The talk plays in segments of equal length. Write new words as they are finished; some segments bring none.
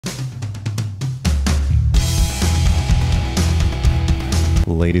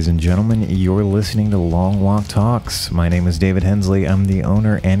Ladies and gentlemen, you're listening to Long Walk Talks. My name is David Hensley. I'm the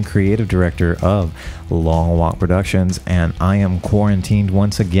owner and creative director of Long Walk Productions, and I am quarantined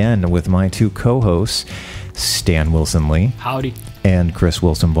once again with my two co-hosts, Stan Wilson Lee. Howdy. And Chris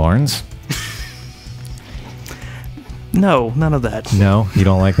Wilson Barnes. No, none of that. No? You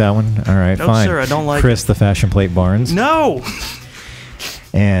don't like that one? All right, no, fine. Sir, I don't like Chris, the Fashion Plate Barnes. No!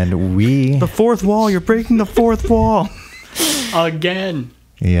 And we... The fourth wall. You're breaking the fourth wall. Again.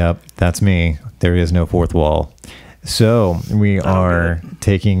 Yep, that's me. There is no fourth wall. So we are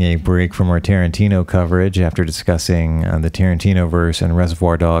taking a break from our Tarantino coverage after discussing the Tarantino verse and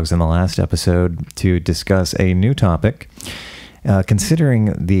Reservoir Dogs in the last episode to discuss a new topic.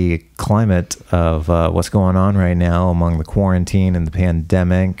 Considering the climate of what's going on right now among the quarantine and the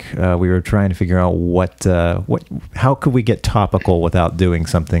pandemic, we were trying to figure out how could we get topical without doing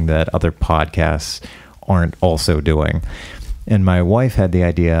something that other podcasts aren't also doing. And my wife had the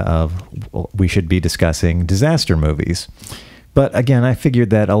idea of we should be discussing disaster movies. But again, I figured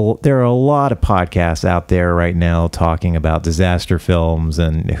that there are a lot of podcasts out there right now talking about disaster films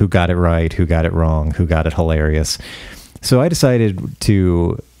and who got it right, who got it wrong, who got it hilarious. So I decided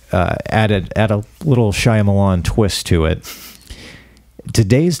to add a little Shyamalan twist to it.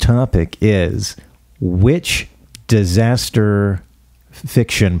 Today's topic is, which disaster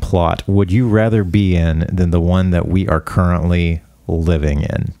fiction plot would you rather be in than the one that we are currently living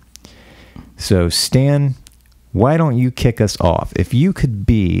in? So, Stan, why don't you kick us off? If you could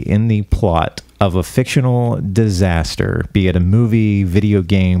be in the plot of a fictional disaster, be it a movie, video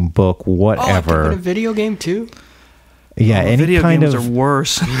game, book, whatever. Oh, I a video game too? Yeah, any video kind games of are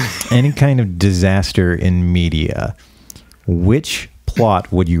worse. any kind of disaster in media. Which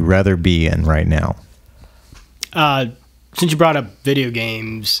plot would you rather be in right now? Since you brought up video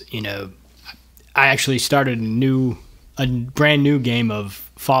games, I actually started a brand new game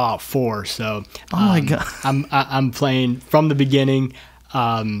of Fallout 4. So, oh my God, I'm playing from the beginning.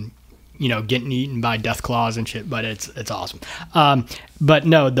 Getting eaten by death claws and shit, but it's awesome. But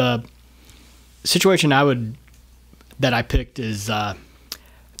no, the situation that I picked is The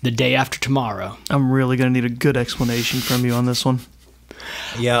Day After Tomorrow. I'm really gonna need a good explanation from you on this one.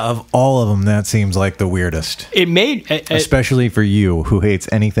 Yeah, of all of them, that seems like the weirdest. Especially for you, who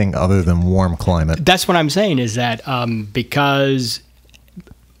hates anything other than warm climate. That's what I'm saying, is that because...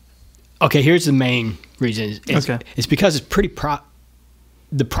 Okay, here's the main reason. It's because it's pretty...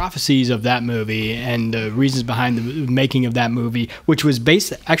 the prophecies of that movie and the reasons behind the making of that movie, which was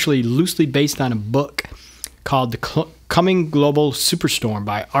actually loosely based on a book called The Coming Global Superstorm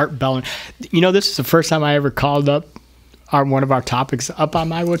by Art Bellin. This is the first time I ever called up one of our topics up on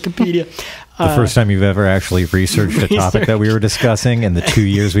my Wikipedia. The first time you've ever actually researched a topic that we were discussing in the 2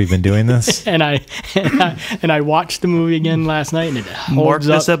 years we've been doing this. And I watched the movie again last night, and it holds Mark up.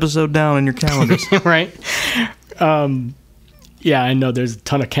 This episode down in your calendars. Right? Yeah, I know there's a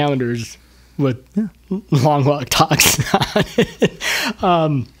ton of calendars with Long Walk Talks on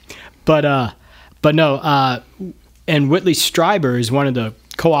it. But no, and Whitley Strieber is one of the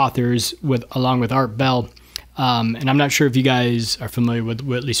co-authors along with Art Bell. And I'm not sure if you guys are familiar with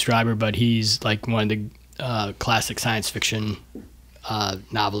Whitley Strieber, but he's like one of the classic science fiction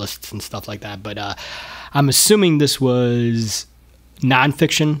novelists and stuff like that. But I'm assuming this was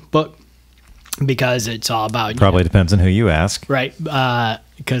nonfiction book because it's all about... Probably depends on who you ask. Right,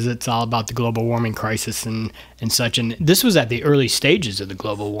 because it's all about the global warming crisis and such. And this was at the early stages of the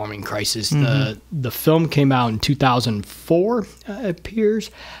global warming crisis. Mm-hmm. The film came out in 2004, it appears.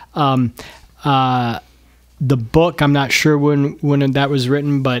 The book, I'm not sure when that was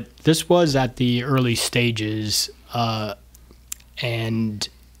written, but this was at the early stages, but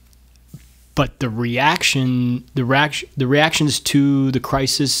the reactions to the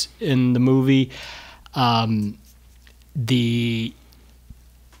crisis in the movie, the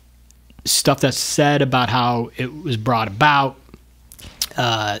stuff that's said about how it was brought about,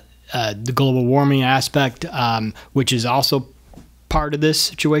 the global warming aspect, which is also part of this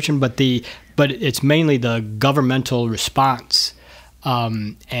situation, but it's mainly the governmental response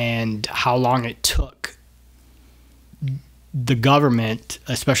and how long it took the government,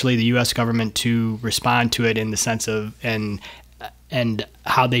 especially the U.S. government, to respond to it in the sense of and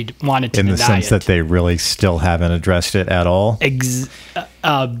how they wanted to deny it. In the sense that they really still haven't addressed it at all.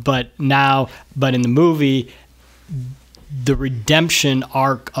 But in the movie, the redemption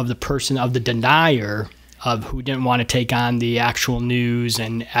arc of the person, of the denier, of who didn't want to take on the actual news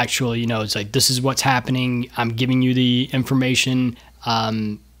and actual, it's like, this is what's happening. I'm giving you the information.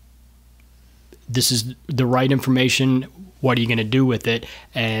 This is the right information. What are you going to do with it?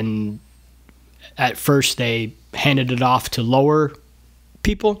 And at first they handed it off to lower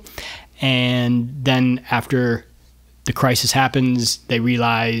people. And then after the crisis happens, they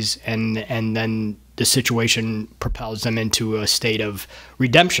realize, and then the situation propels them into a state of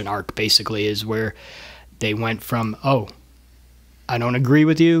redemption arc, basically, is where they went from, oh, I don't agree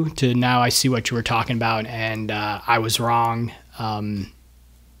with you, to now I see what you were talking about, and I was wrong.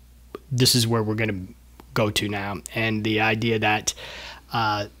 This is where we're going to go to now. And the idea that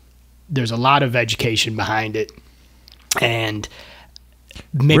there's a lot of education behind it, and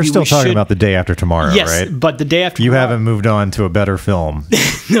maybe we're still talking should, about The Day After Tomorrow, yes, right? But The Day After You Tomorrow, haven't moved on to a better film.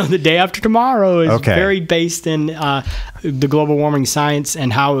 no, The Day After Tomorrow is Okay. very based in the global warming science,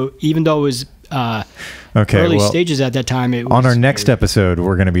 and how, even though it was early stages at that time, it was on our next episode,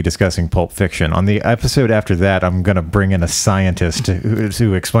 we're going to be discussing Pulp Fiction. On the episode after that, I'm going to bring in a scientist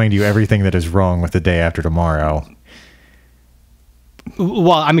to explain to you everything that is wrong with The Day After Tomorrow.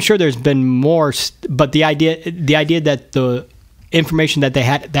 Well, I'm sure there's been more, but the idea that the information that they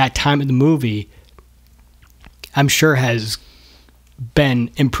had at that time in the movie, I'm sure has been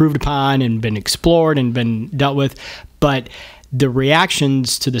improved upon and been explored and been dealt with, but the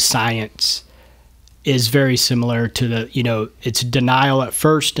reactions to the science is very similar to the, it's denial at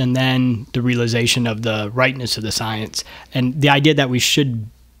first and then the realization of the rightness of the science, and the idea that we should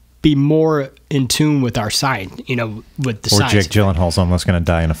be more in tune with our science, with the Or science. Jake Gyllenhaal's almost going to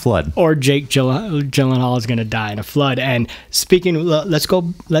die in a flood. Or Jake Gyllenhaal is going to die in a flood. And speaking,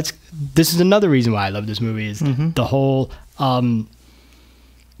 this is another reason why I love this movie, is the whole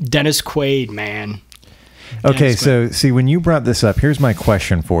Dennis Quaid, man. Okay, Dennis so see, when you brought this up, here's my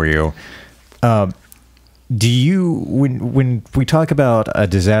question for you. Do you, when we talk about a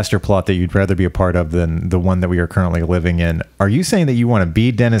disaster plot that you'd rather be a part of than the one that we are currently living in, are you saying that you want to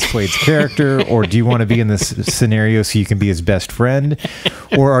be Dennis Quaid's character, or do you want to be in this scenario so you can be his best friend,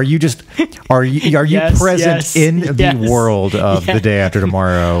 or are you Yes, present yes, in yes. the world of The Day After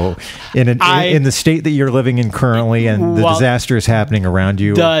Tomorrow, in the state that you're living in currently, and the disaster is happening around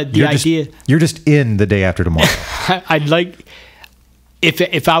you? You're just in The Day After Tomorrow. I'd like,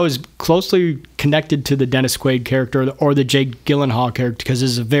 if I was closely connected to the Dennis Quaid character or the Jake Gyllenhaal character, because this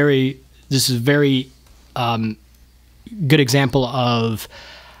is a very good example of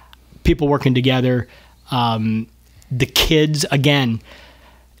people working together. The kids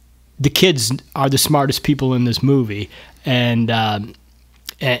are the smartest people in this movie, and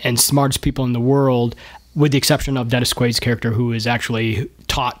smartest people in the world, with the exception of Dennis Quaid's character, who is actually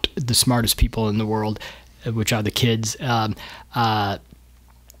taught the smartest people in the world, which are the kids.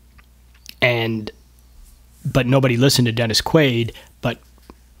 But nobody listened to Dennis Quaid. But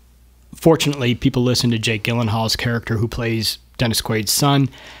fortunately, people listened to Jake Gyllenhaal's character, who plays Dennis Quaid's son,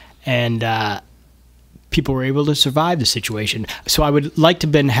 and people were able to survive the situation. So I would like to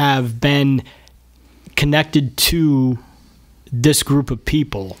have been connected to this group of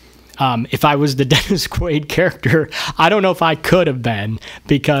people. If I was the Dennis Quaid character, I don't know if I could have been,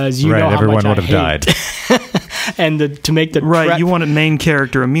 because know how everyone much would I have hate. died. And to make the Right, you wanted main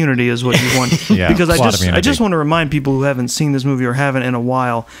character immunity is what you want. Yeah, because I plot just immunity. want to remind people who haven't seen this movie or haven't in a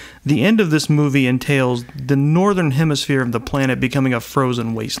while, the end of this movie entails the northern hemisphere of the planet becoming a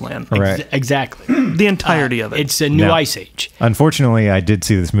frozen wasteland. Right. Exactly. The entirety of it. It's a new No. ice age. Unfortunately, I did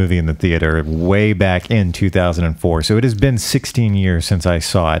see this movie in the theater way back in 2004, so it has been 16 years since I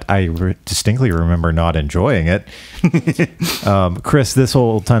saw it. I distinctly remember not enjoying it. Chris, this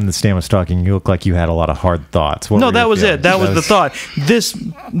whole time that Stan was talking, you look like you had a lot of hard thoughts. What No, were that your was feelings? it. That was the thought.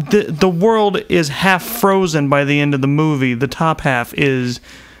 The world is half frozen by the end of the movie. The top half is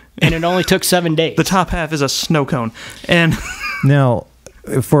And it only took 7 days. a snow cone. And Now,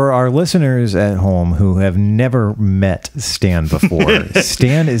 for our listeners at home who have never met Stan before,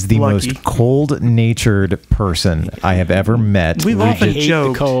 Stan is the Lucky. most cold-natured person I have ever met. We've I often hate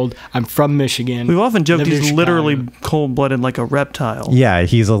joked. the cold. I'm from Michigan. we've often joked Lived in he's literally Chicago. cold-blooded like a reptile. Yeah,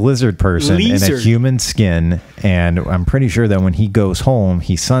 he's a lizard person in a Lizard. human skin, and I'm pretty sure that when he goes home,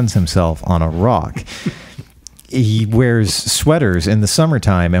 he suns himself on a rock. He wears sweaters in the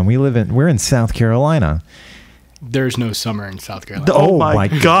summertime, and we're in South Carolina. There's no summer in South Carolina. Oh my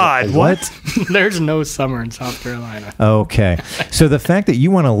God, what? There's no summer in South Carolina. Okay, so the fact that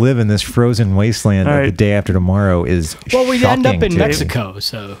you want to live in this frozen wasteland All of the right. Day After Tomorrow is Well, we end up shocking in to me. Mexico,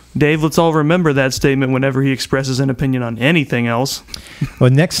 so Dave, let's all remember that statement whenever he expresses an opinion on anything else.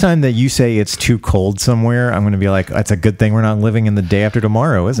 Well, next time that you say it's too cold somewhere, I'm going to be like, that's a good thing we're not living in the Day After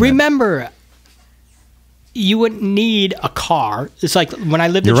Tomorrow, isn't it? remember, you wouldn't need a car. It's like when I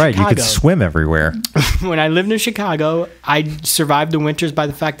lived You're in right. Chicago. You could swim everywhere. When I lived in Chicago, I survived the winters by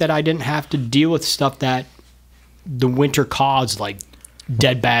the fact that I didn't have to deal with stuff that the winter caused, like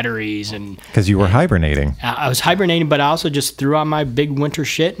dead batteries and Because you were hibernating. I was hibernating, but I also just threw on my big winter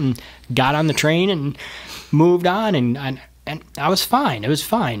shit and got on the train and moved on, and I was fine. It was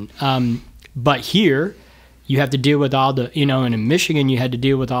fine. But here, you have to deal with all the, and in Michigan, you had to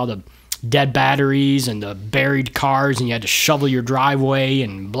deal with all the dead batteries and the buried cars, and you had to shovel your driveway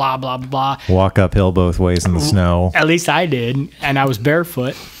and blah, blah, blah. Walk uphill both ways in the snow. At least I did, and I was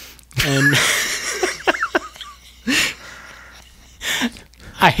barefoot. And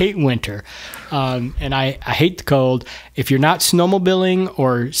I hate winter, and I hate the cold. If you're not snowmobiling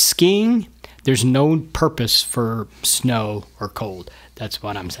or skiing, there's no purpose for snow or cold. That's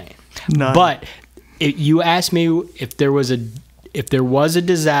what I'm saying. None. But you asked me if there was a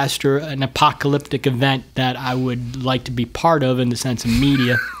disaster, an apocalyptic event that I would like to be part of in the sense of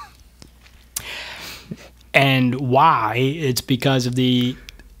media, and why? It's because of the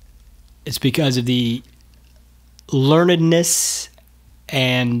learnedness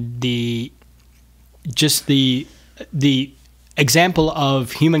and the example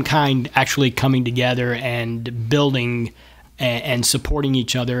of humankind actually coming together and building and supporting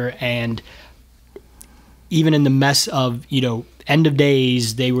each other, and even in the mess of end of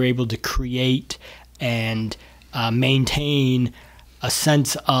days, they were able to create and maintain a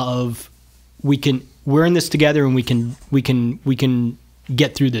sense of we're in this together, and we can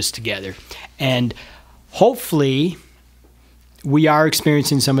get through this together. And hopefully we are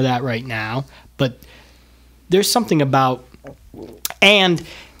experiencing some of that right now, but there's something about and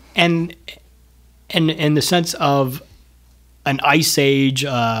in the sense of an ice age,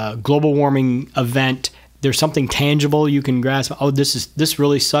 global warming event, there's something tangible you can grasp. Oh, this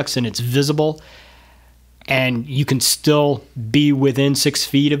really sucks, and it's visible, and you can still be within 6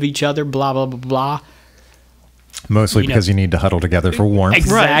 feet of each other, blah, blah, blah, blah. Mostly because you need to huddle together for warmth.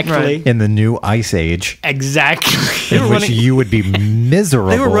 Exactly. Right. In the new ice age. Exactly. In which you would be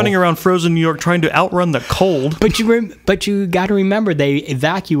miserable. They were running around frozen New York trying to outrun the cold. But you got to remember, they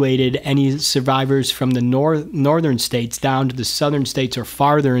evacuated any survivors from the northern states down to the southern states or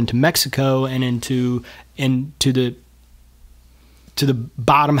farther into Mexico and into the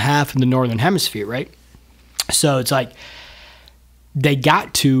bottom half of the northern hemisphere, right? So it's like they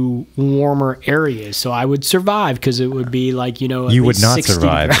got to warmer areas, so I would survive because it would be like you would not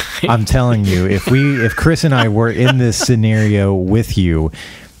survive. I'm telling you, if Chris and I were in this scenario with you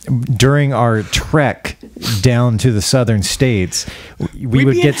during our trek down to the southern states, we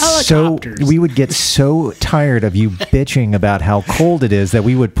would get so tired of you bitching about how cold it is that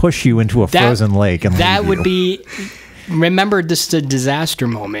we would push you into a frozen lake and that leave would you. be. Remember, this is a disaster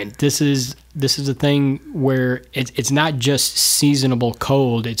moment. This is a thing where it's not just seasonable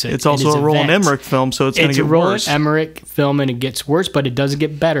cold. It's also a Roland Emmerich film, so it's going to get worse. It's a Roland Emmerich film, and it gets worse, but it doesn't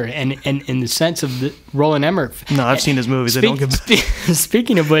get better. And in the sense of the Roland Emmerich. No, I've seen his movies. They don't get better.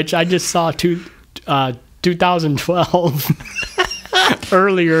 Speaking of which, I just saw 2012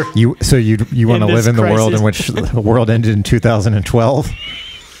 earlier. You want to live in the world in which the world ended in 2012?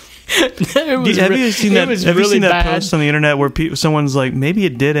 Have you seen that post on the internet where someone's like, maybe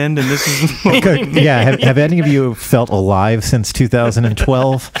it did end and this is... Yeah, have any of you felt alive since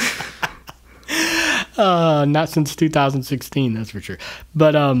 2012? Not since 2016, that's for sure.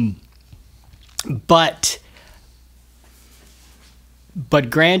 But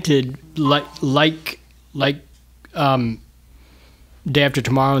granted, like Day After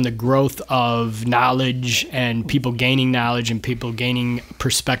Tomorrow and the growth of knowledge and people gaining knowledge and people gaining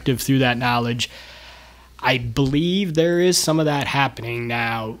perspective through that knowledge, I believe there is some of that happening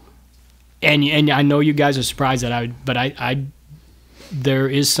now. And I know you guys are surprised that there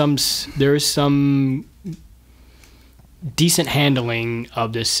is some decent handling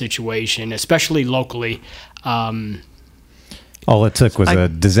of this situation, especially locally. All it took was a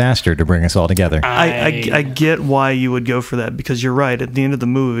disaster to bring us all together. I get why you would go for that, because you're right. At the end of the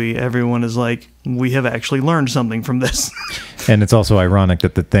movie, everyone is like, we have actually learned something from this. And it's also ironic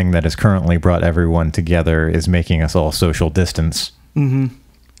that the thing that has currently brought everyone together is making us all social distance. Mm-hmm.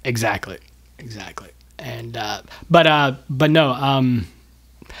 Exactly. And but no.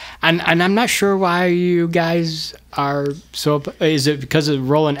 And I'm not sure why you guys are so. Is it because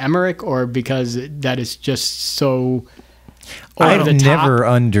of Roland Emmerich or because that is just so? I've never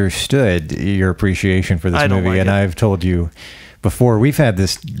understood your appreciation for this movie, and I've told you before, we've had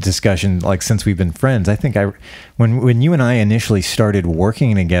this discussion like since we've been friends. I think when you and I initially started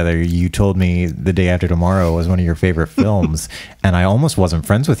working together, you told me The Day After Tomorrow was one of your favorite films, and I almost wasn't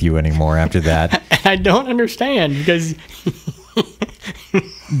friends with you anymore after that. I don't understand because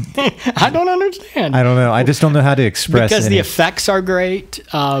I don't understand. I don't know. I just don't know how to express because the effects are great.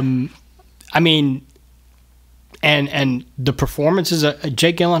 I mean, and the performances,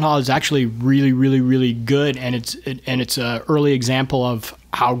 Jake Gyllenhaal is actually really, really, really good, and it's an early example of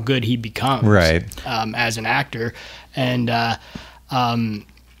how good he becomes, Right. As an actor, and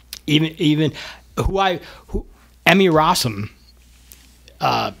even Emmy Rossum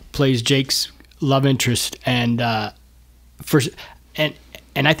plays Jake's love interest, and I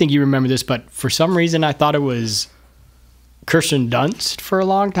think you remember this, but for some reason I thought it was Kirsten Dunst for a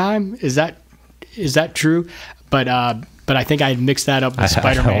long time. Is that true? But I think I had mixed that up with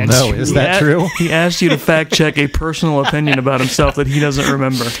Spider-Man. I don't know. Is that true? He asked you to fact check a personal opinion about himself that he doesn't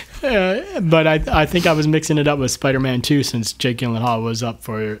remember. But I think I was mixing it up with Spider-Man 2 since Jake Gyllenhaal was up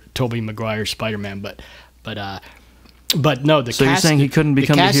for Tobey Maguire's Spider-Man. But no, the So cast, you're saying he couldn't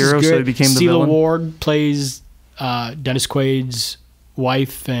become the cast is hero, so he good. became the Celia villain? Ward plays Dennis Quaid's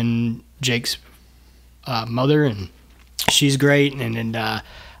wife and Jake's mother, and she's great. And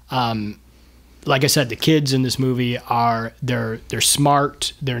like I said, the kids in this movie they're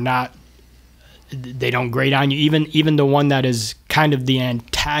smart. They don't grate on you. Even the one that is kind of the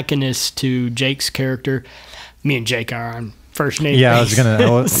antagonist to Jake's character. Me and Jake are on first name. Yeah,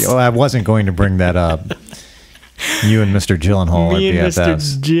 basis. I wasn't going to bring that up. You and Mr. Gyllenhaal Me at and Mr.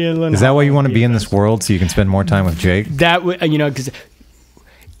 BFFs. Gyllenhaal. Is that why you want to be in this world, so you can spend more time with Jake? That because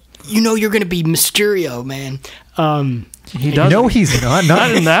you're going to be Mysterio, man. He doesn't. No, he's not.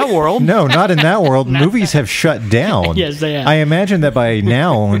 Not in that world. No, not in that world. Movies have shut down. Yes, they have. I imagine that by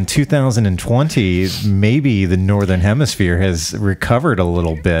now, in 2020, maybe the Northern Hemisphere has recovered a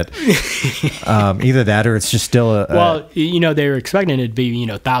little bit. Either that or it's just still a... Well, they were expecting it to be,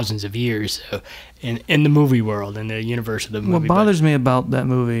 thousands of years in the movie world, in the universe of the movie. What bothers me about that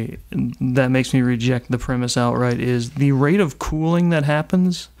movie that makes me reject the premise outright is the rate of cooling that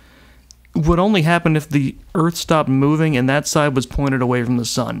happens would only happen if the Earth stopped moving and that side was pointed away from the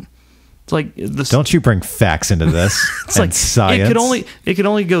sun. It's like Don't you bring facts into this? it's and like science. it could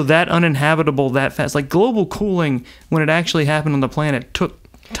only go that uninhabitable that fast. Like global cooling, when it actually happened on the planet, took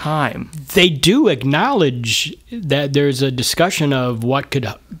time. They do acknowledge that there's a discussion of what could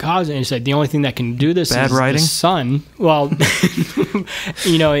cause it. And it's like the only thing that can do this Bad is writing? the sun. Well,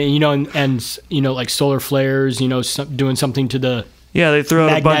 and like solar flares. Doing something to the. Yeah, they threw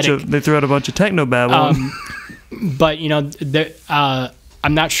out Magnetic. a bunch of techno babble. But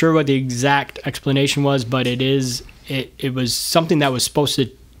I'm not sure what the exact explanation was, but it was something that was supposed to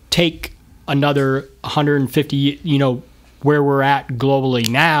take another 150. Where we're at globally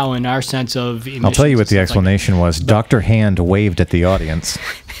now in our sense of emissions. I'll tell you what the and stuff like that. explanation was. Dr. Hand waved at the audience.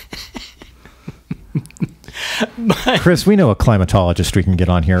 Chris, we know a climatologist we can get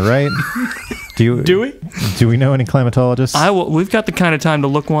on here, right? Do we? Do we know any climatologists? We've got the kind of time to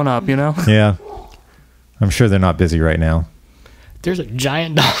look one up, Yeah. I'm sure they're not busy right now. There's a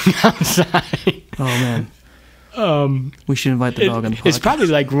giant dog outside. Oh man. We should invite the dog on the podcast. It's probably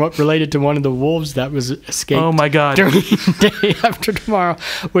like related to one of the wolves that was escaped. Oh my God. During Day After Tomorrow,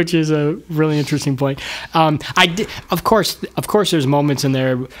 which is a really interesting point. Of course, there's moments in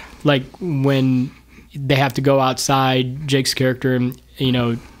there like when they have to go outside. Jake's character,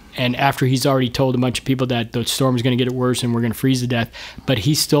 and after he's already told a bunch of people that the storm is going to get worse and we're going to freeze to death, but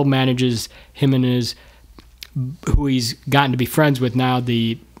he still manages him and who he's gotten to be friends with now,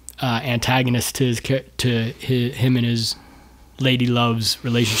 the antagonist to him and his lady love's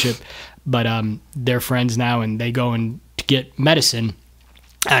relationship, but they're friends now, and they go and to get medicine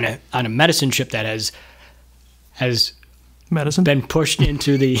on a medicine ship that has Medicine been pushed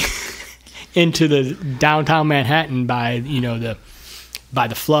into the downtown Manhattan by the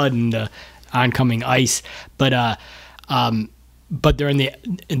flood and the oncoming ice, but they're in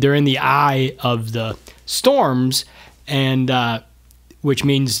the eye of the storms, and which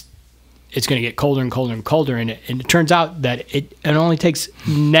means it's going to get colder and colder and colder, and it turns out that it only takes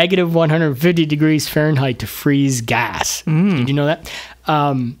negative 150 degrees Fahrenheit to freeze gas. Did you know that?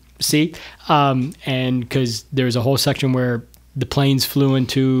 And because there's a whole section where the planes flew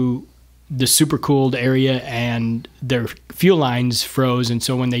into the super cooled area and their fuel lines froze, and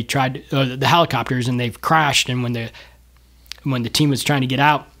so when they tried the helicopters and they've crashed, and when the team was trying to get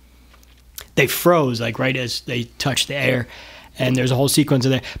out, they froze like right as they touched the air. And there's a whole sequence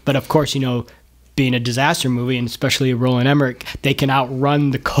of that. But of course, being a disaster movie, and especially a Roland Emmerich, they can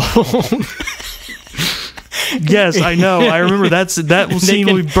outrun the cold. Yes, I know. I remember that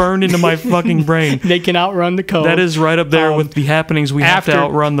scene we burned into my fucking brain. They can outrun the cold. That is right up there with the happenings we have to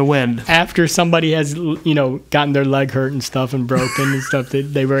outrun the wind. After somebody has, gotten their leg hurt and stuff and broken and stuff,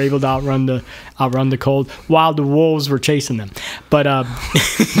 they were able to outrun the cold while the wolves were chasing them. But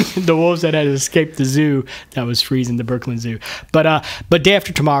the wolves that had escaped the zoo that was freezing, the Brooklyn Zoo. But Day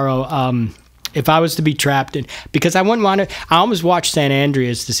After Tomorrow, if I was to be trapped in, because I wouldn't want to. I almost watched San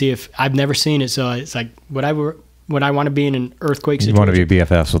Andreas to see if I've never seen it, so it's like would I want to be in an earthquake situation? You want to be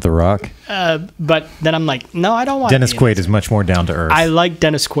BFFs with The Rock? But then I'm like, no, I don't want. Dennis Quaid is much more down to earth. I like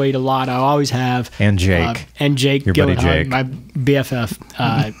Dennis Quaid a lot. I always have. And Jake. Your buddy Jake. my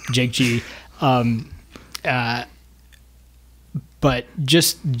BFF, Jake G. But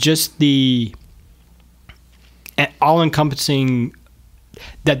just the all-encompassing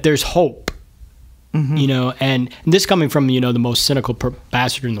that there's hope, you know, and this coming from, you know, the most cynical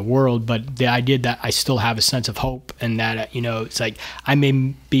bastard in the world, but the idea that I still have a sense of hope and that, you know, it's like I may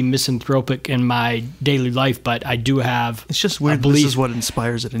be misanthropic in my daily life, but I do have. It's just weird. This is what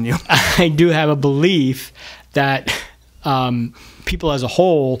inspires it in you. I do have a belief that people as a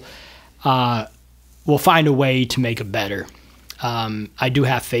whole will find a way to make it better. I do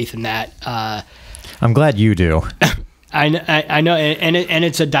have faith in that. I'm glad you do. I know, and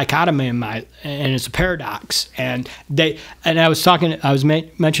it's a dichotomy and it's a paradox. And I was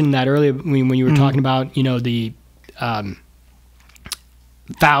mentioning that earlier when you were talking about, you know, the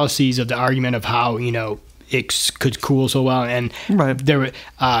fallacies of the argument of how, you know, it could cool so well, and there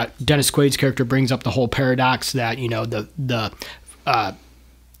Dennis Quaid's character brings up the whole paradox that, you know, the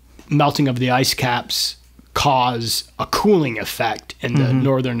melting of the ice caps cause a cooling effect in the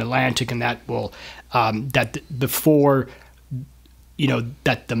northern Atlantic, and that will that before, you know,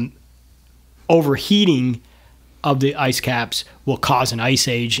 that the overheating of the ice caps will cause an ice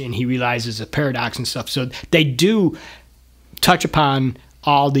age, and he realizes a paradox and stuff. So they do touch upon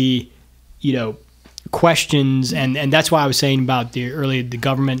all the, you know, questions, and that's why I was saying about the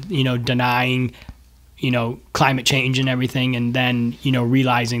government, you know, denying, you know, climate change and everything, and then, you know,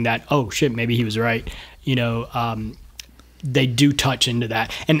 realizing that, oh shit, maybe he was right. You know, they do touch into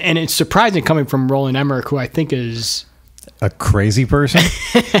that, and it's surprising coming from Roland Emmerich, who I think is a crazy person.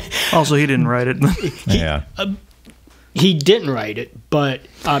 Also, he didn't write it. He didn't write it, but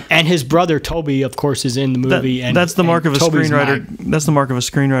and his brother Toby, of course, is in the movie. That's the mark of a screenwriter. That's the mark of a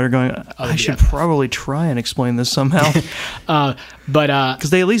screenwriter going, I should probably try and explain this somehow. But because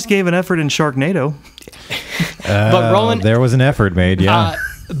they at least gave an effort in Sharknado. But Roland, there was an effort made, yeah.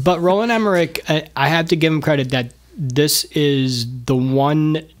 But Roland Emmerich, I have to give him credit that this is the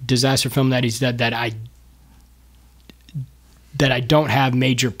one disaster film that he said that I don't have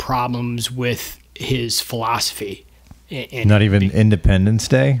major problems with his philosophy. Not even Independence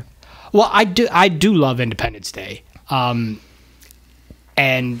Day? Well, I do love Independence Day. And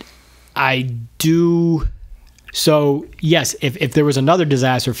I do. So yes, if there was another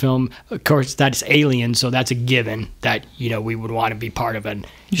disaster film, of course that's Alien, so that's a given that, you know, we would want to be part of an.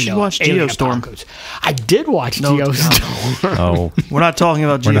 You should watch Geostorm. I did watch Geostorm. Oh, we're not talking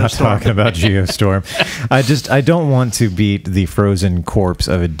about Geostorm. We're not talking about Geostorm. I don't want to beat the frozen corpse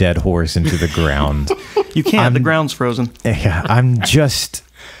of a dead horse into the ground. You can't. The ground's frozen. Yeah, I'm just.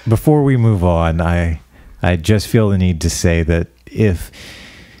 Before we move on, I just feel the need to say that if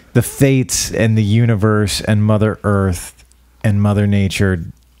the fates and the universe and Mother Earth and Mother Nature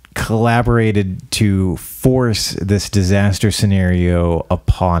collaborated to force this disaster scenario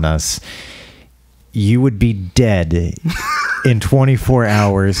upon us, you would be dead in 24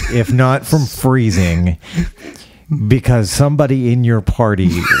 hours, if not from freezing, because somebody in your party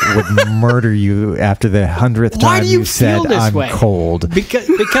would murder you after the 100th time you said, I'm cold. Because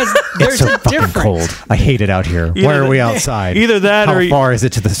there's it's so a fucking difference. cold. I hate it out here. Why are we outside? Either that How or far is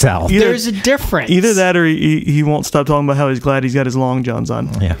it to the south? There's a difference. Either that or he won't stop talking about how he's glad he's got his long johns on.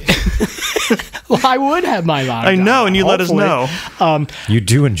 Yeah. Well, I would have my long I know, on, and you hopefully. let us know. You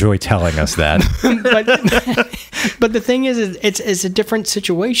do enjoy telling us that. but the thing is it's a different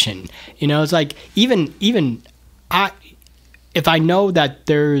situation. You know, it's like even if I know that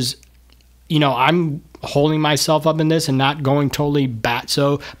there's, you know, I'm holding myself up in this and not going totally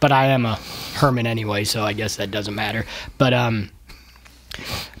batso, but I am a hermit anyway, so I guess that doesn't matter. But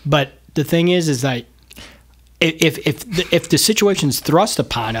the thing is that if the situation's thrust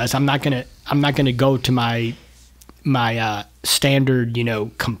upon us, I'm not gonna go to my standard, you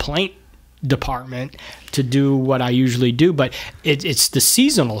know, complaint department to do what I usually do, but it's the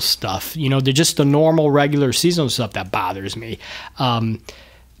seasonal stuff, you know, they're just the normal regular seasonal stuff that bothers me.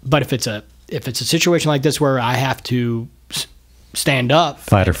 But if it's a situation like this where I have to stand up,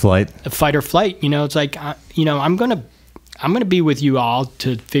 fight or flight, you know, it's like, you know, I'm gonna be with you all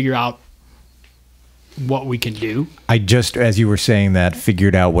to figure out what we can do. I just, as you were saying that,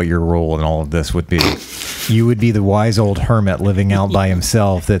 figured out what your role in all of this would be. You would be the wise old hermit living out by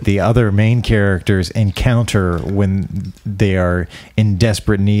himself that the other main characters encounter when they are in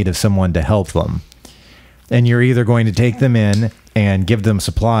desperate need of someone to help them. And you're either going to take them in and give them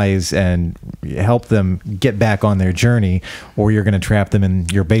supplies and help them get back on their journey, or you're going to trap them in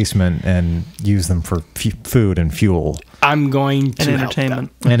your basement and use them for food and fuel. I'm going to And help them.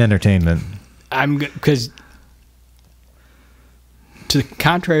 entertainment. Because to the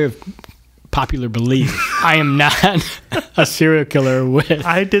contrary of popular belief, I am not a serial killer with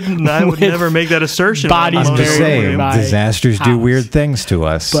I would with never make that assertion. bodies I'm just buried in saying, my disasters do house. weird things to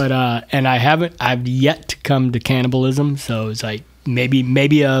us. But and I've yet to come to cannibalism, so it's like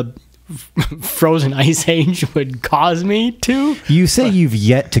maybe a frozen ice age would cause me to. You say you've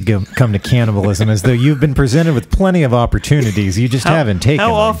yet to come to cannibalism, as though you've been presented with plenty of opportunities. You just haven't taken how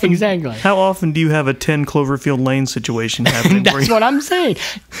them. often? Exactly. How often do you have a 10 Cloverfield Lane situation happening? where That's you- what I'm saying.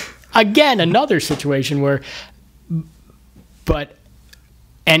 Again, another situation where, but,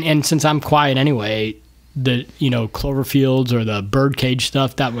 and since I'm quiet anyway, the Cloverfields or the birdcage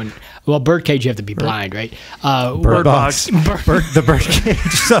stuff, that one. Well, birdcage you have to be blind, right? Bird box. The birdcage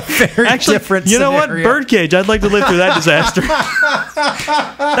is a very Actually, different you know what? scenario. Birdcage. I'd like to live through that disaster.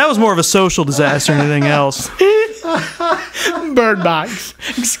 That was more of a social disaster than anything else. Bird box.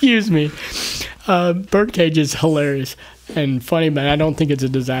 Excuse me. Birdcage is hilarious and funny, but I don't think it's a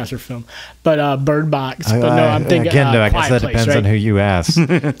disaster film. But Bird Box. But no, I'm thinking again, I guess Quiet that Place, depends right? on who you ask.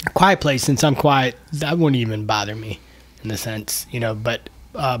 Quiet Place. Since I'm quiet, that wouldn't even bother me, in the sense, But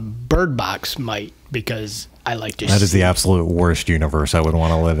Bird Box might, because I like to. That is the absolute worst universe I would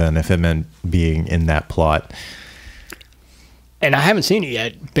want to live in if it meant being in that plot. And I haven't seen it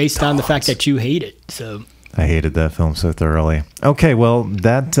yet, based on the fact that you hate it. So I hated that film so thoroughly. Okay, well,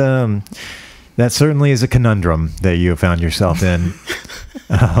 that certainly is a conundrum that you have found yourself in.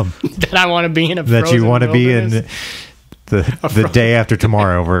 that I want to be in a That you want to be in wilderness. the day after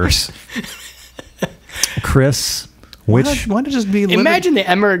tomorrow verse. Chris, Why not just be living? Imagine the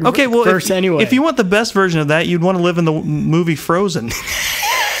Emmerich Okay, well, verse anyway. if you want the best version of that, you'd want to live in the movie Frozen.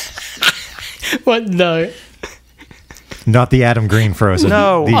 what the. not the Adam Green Frozen.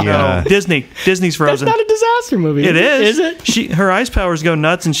 No, the, Disney's That's Frozen. not a disaster movie. It is. Is it? Her ice powers go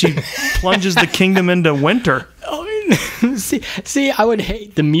nuts, and she plunges the kingdom into winter. Oh, see, I would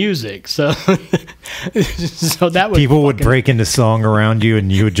hate the music, so so that would people would fucking- break into song around you,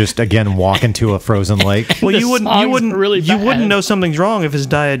 and you would just again walk into a frozen lake. Well, The you song's wouldn't really you bad. wouldn't know something's wrong if it's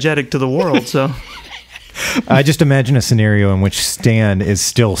diegetic to the world. So I just imagine a scenario in which Stan is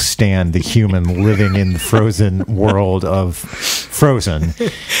still Stan, the human living in the frozen world of Frozen,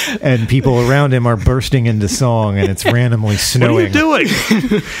 and people around him are bursting into song, and it's randomly what are snowing. you doing?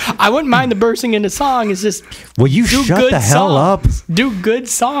 I wouldn't mind the bursting into song. It's just Will you do shut good the hell up? songs. Do good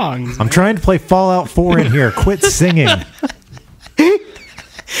songs. I'm trying to play Fallout 4 in here. Quit singing.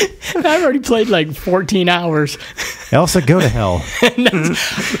 I've already played like 14 hours. Elsa, go to hell.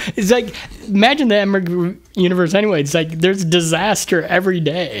 It's like, imagine the Emmerich universe anyway. It's like there's disaster every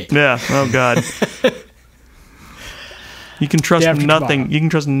day. Yeah. Oh God. You can trust Day after nothing. tomorrow. You can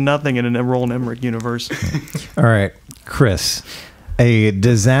trust nothing in a Roland Emmerich universe. All right, Chris, a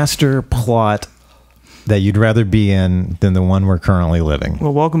disaster plot that you'd rather be in than the one we're currently living.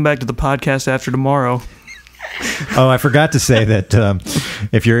 Well, welcome back to the podcast after tomorrow. Oh, I forgot to say that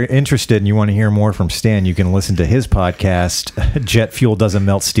if you're interested and you want to hear more from Stan, you can listen to his podcast, Jet Fuel Doesn't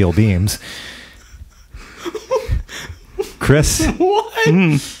Melt Steel Beams. Chris? What?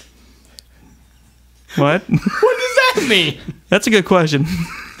 What? What does that mean? That's a good question.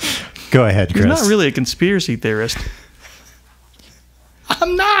 Go ahead, Chris. He's not really a conspiracy theorist.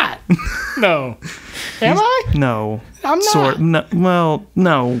 I'm not. No. Am I? No. I'm not. Sort. No, well,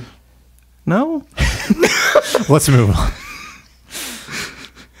 no. No. Let's move on.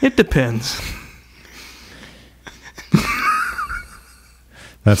 It depends.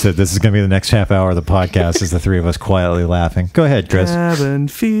 That's it. This is going to be the next half hour of the podcast, is the three of us quietly laughing. Go ahead, Chris. Cabin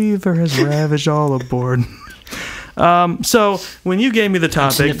fever has ravaged all aboard. So when you gave me the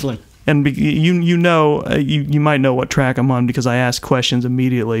topic, Sniffling. and you might know what track I'm on because I asked questions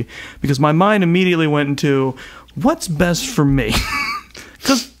immediately, because my mind immediately went into what's best for me,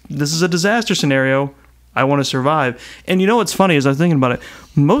 because this is a disaster scenario. I want to survive. And you know what's funny is I was thinking about it.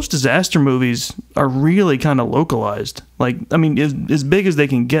 Most disaster movies are really kind of localized. Like, I mean, as big as they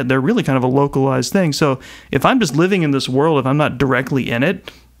can get, they're really kind of a localized thing. So if I'm just living in this world, if I'm not directly in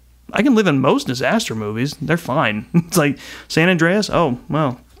it, I can live in most disaster movies. They're fine. It's like San Andreas. Oh,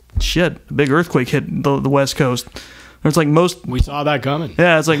 well, shit. A big earthquake hit the West Coast. Or it's like most... We saw that coming.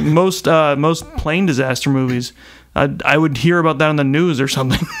 Yeah, it's like most plane disaster movies. I would hear about that on the news or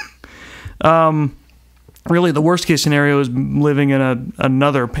something. Really, the worst case scenario is living in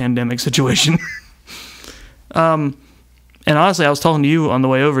another pandemic situation. And honestly, I was talking to you on the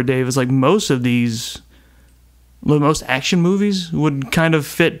way over, Dave. It's like most of these most action movies would kind of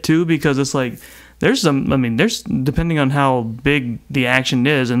fit too, because it's like there's depending on how big the action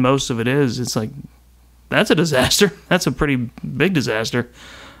is, and most of it is, it's like that's a disaster. That's a pretty big disaster.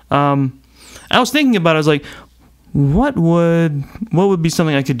 I was thinking about it, I was like, what would be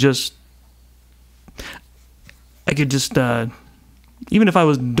something I could just even if I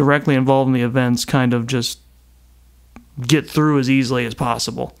was directly involved in the events, kind of just get through as easily as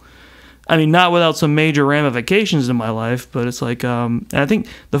possible. I mean, not without some major ramifications in my life, but it's like, I think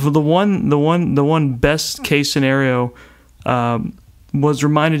the one best case scenario was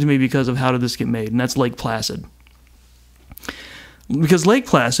reminded to me because of How Did This Get Made, and that's Lake Placid. Because Lake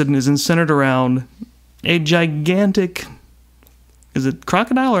Placid is centered around a gigantic, is it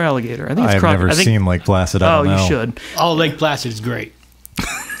crocodile or alligator? I think it's I've never seen Lake Placid. I don't know. You should. Oh, Lake Placid is great.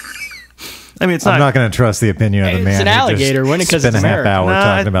 I mean, I'm not going to trust the opinion of the man. It's an alligator. When it because it's spent a half American. hour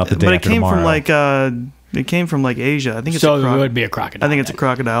talking about the day but it after came tomorrow. it came from like Asia. I think it's so it would be a crocodile. I think it's a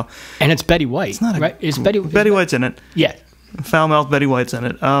crocodile. And it's Betty White. It's not right? Is Betty White's in it. Yeah. Foul-mouthed Betty White's in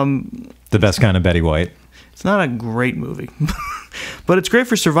it. The best kind of Betty White. It's not a great movie, but it's great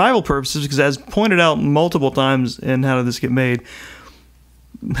for survival purposes because, as pointed out multiple times in How Did This Get Made,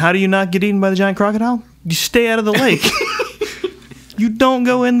 how do you not get eaten by the giant crocodile? You stay out of the lake. You don't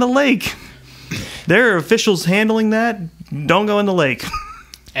go in the lake. There are officials handling that. Don't go in the lake.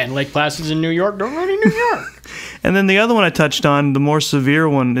 And Lake Placid's in New York. Don't go to New York. And then the other one I touched on, the more severe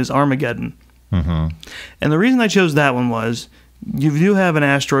one, is Armageddon. Mm-hmm. And the reason I chose that one was you do have an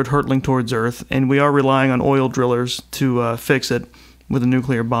asteroid hurtling towards Earth, and we are relying on oil drillers to fix it with a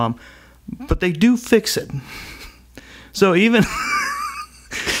nuclear bomb. But they do fix it. So even...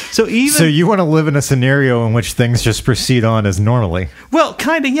 So you want to live in a scenario in which things just proceed on as normally? Well,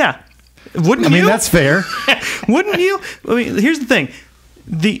 kind of, yeah. Wouldn't you? I mean, that's fair. Wouldn't you? I mean, here's the thing.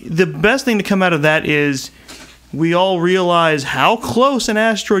 The best thing to come out of that is we all realize how close an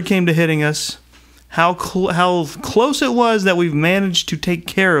asteroid came to hitting us, how close it was that we've managed to take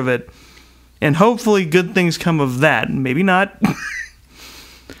care of it, and hopefully good things come of that. Maybe not.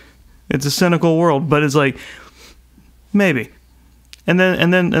 It's a cynical world, but it's like maybe. And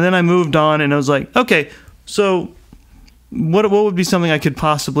then I moved on, and I was like, okay, so what would be something I could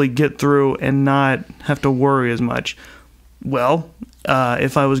possibly get through and not have to worry as much? Well,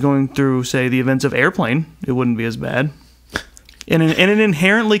 if I was going through, say, the events of Airplane, it wouldn't be as bad. In an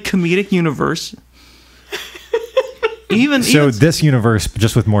inherently comedic universe, even this universe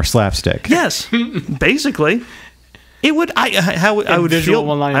just with more slapstick. Yes, basically, it would. I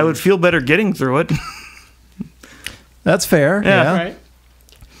would feel better getting through it. That's fair. Yeah. Right.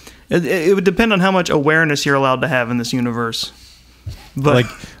 It would depend on how much awareness you're allowed to have in this universe. But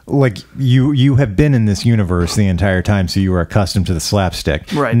like you have been in this universe the entire time, so you are accustomed to the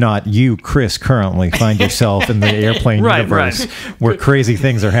slapstick. Right. Not you, Chris, currently find yourself in the Airplane universe where crazy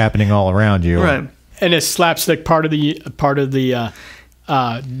things are happening all around you. Right. And is slapstick part of the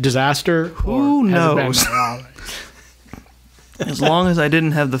disaster? Who knows? As long as I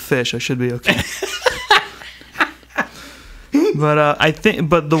didn't have the fish, I should be okay. But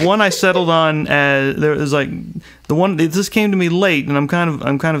but the one I settled on there was like the one. This came to me late, and I'm kind of.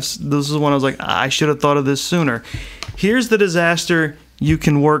 This is one I was like, I should have thought of this sooner. Here's the disaster you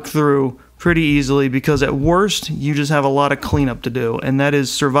can work through pretty easily because at worst you just have a lot of cleanup to do, and that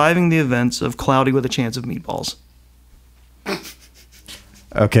is surviving the events of Cloudy with a Chance of Meatballs.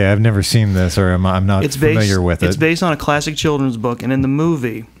 Okay, I've never seen this, or I'm not familiar with it. It's based on a classic children's book, and in the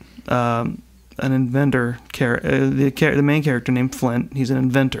movie. An inventor, the main character named Flint. He's an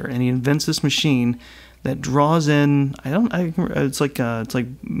inventor, and he invents this machine that draws in. It's like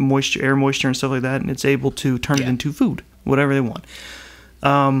moisture, air moisture, and stuff like that, and it's able to turn it into food, whatever they want.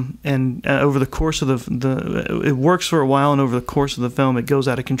 And over the course of it works for a while, and over the course of the film, it goes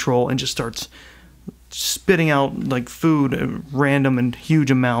out of control and just starts spitting out like food, random and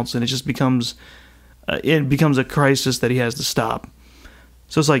huge amounts, and it just becomes a crisis that he has to stop.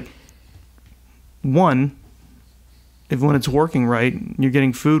 So it's like. One, when it's working right, you're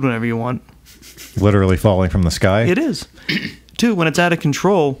getting food whenever you want. Literally falling from the sky? It is. Two, when it's out of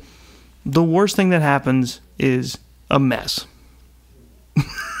control, the worst thing that happens is a mess.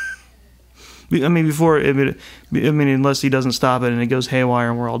 I mean, unless he doesn't stop it and it goes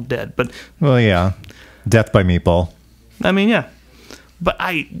haywire and we're all dead. But well, yeah. Death by meatball. I mean, yeah. But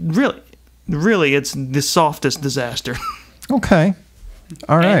really, it's the softest disaster. Okay.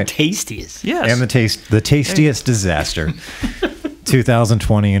 All right. And tastiest. Yes. And the tastiest disaster.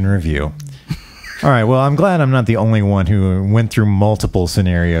 2020 in review. All right. Well, I'm glad I'm not the only one who went through multiple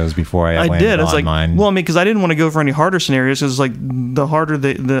scenarios before I landed did. It's on like, mine. well, I mean, because I didn't want to go for any harder scenarios. Because like the harder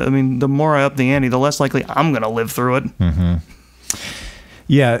the more I up the ante, the less likely I'm gonna live through it.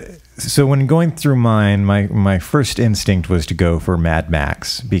 Yeah. So when going through mine, my first instinct was to go for Mad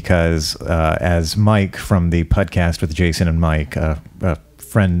Max because as Mike from the podcast with Jason and Mike, some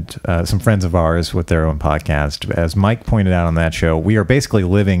friends of ours with their own podcast, as Mike pointed out on that show, we are basically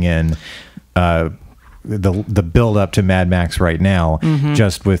living in the build up to Mad Max right now,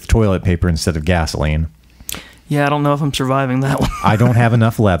 just with toilet paper instead of gasoline. Yeah, I don't know if I'm surviving that one. I don't have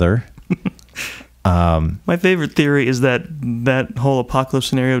enough leather. My favorite theory is that whole apocalypse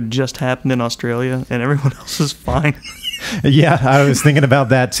scenario just happened in Australia and everyone else is fine. Yeah, I was thinking about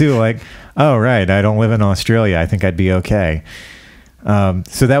that too. Like, oh, right, I don't live in Australia. I think I'd be okay.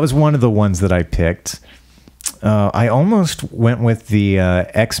 So that was one of the ones that I picked. I almost went with the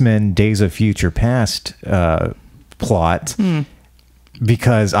X-Men Days of Future Past plot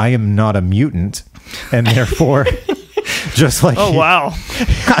because I am not a mutant, and therefore... Just like wow.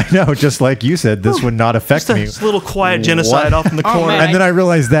 I know, just like you said, this would not affect me. Just a little quiet genocide off in the corner. man. And then I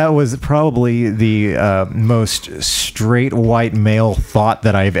realized that was probably the most straight white male thought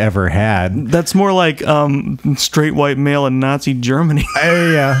that I've ever had. That's more like straight white male in Nazi Germany.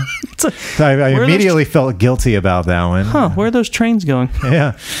 I immediately felt guilty about that one. Huh, where are those trains going?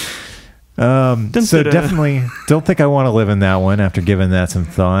 Yeah. So definitely don't think I want to live in that one after giving that some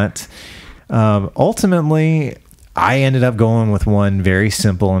thought. Ultimately, I ended up going with one very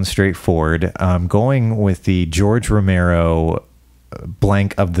simple and straightforward. Going with the George Romero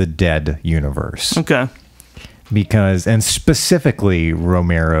Blank of the Dead universe. Okay. And specifically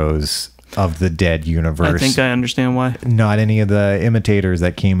Romero's of the Dead universe. I think I understand why. Not any of the imitators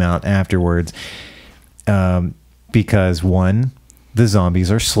that came out afterwards. Because one, the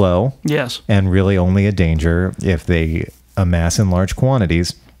zombies are slow. Yes. And really only a danger if they amass in large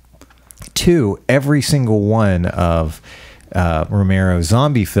quantities. Two, every single one of Romero's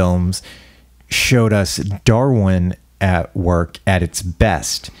zombie films showed us Darwin at work at its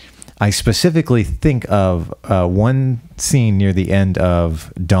best. I specifically think of one scene near the end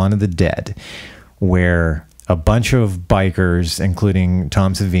of Dawn of the Dead where a bunch of bikers, including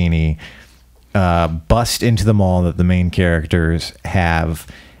Tom Savini, bust into the mall that the main characters have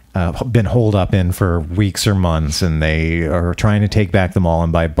been holed up in for weeks or months, and they are trying to take back the mall,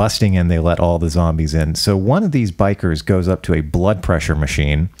 and by busting in, they let all the zombies in. So one of these bikers goes up to a blood pressure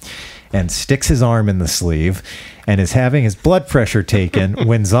machine and sticks his arm in the sleeve and is having his blood pressure taken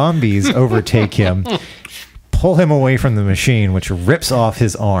when zombies overtake him, pull him away from the machine, which rips off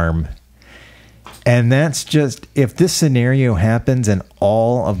his arm. And that's just, if this scenario happens and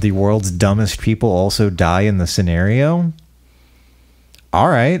all of the world's dumbest people also die in the scenario... All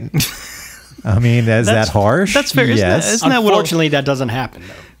right. I mean, is that harsh? That's fair. Yes. Unfortunately, that doesn't happen,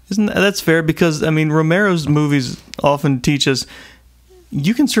 though. That's fair because, I mean, Romero's movies often teach us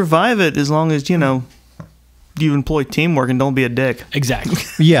you can survive it as long as, you employ teamwork and don't be a dick. Exactly.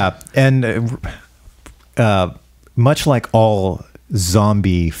 Yeah. And much like all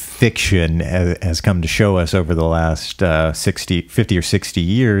zombie fiction has come to show us over the last 50 or 60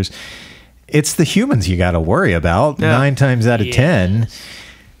 years, it's the humans you got to worry about 9 times out of 10.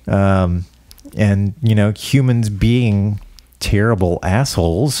 And, humans being terrible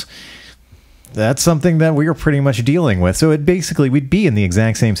assholes, that's something that we are pretty much dealing with. So we'd be in the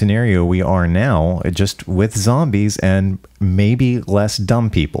exact same scenario we are now, just with zombies and maybe less dumb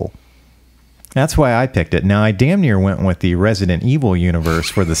people. That's why I picked it. Now, I damn near went with the Resident Evil universe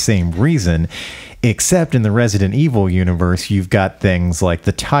for the same reason, except in the Resident Evil universe, you've got things like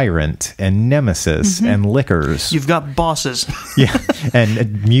the Tyrant and Nemesis and Lickers. You've got bosses. Yeah,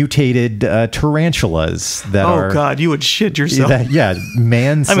 and mutated tarantulas that are... Oh, God, you would shit yourself.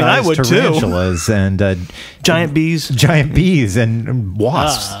 Man-sized I would tarantulas too. And... giant bees. Giant bees and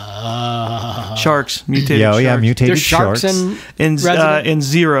wasps. Sharks, mutated sharks. Mutated There's sharks. In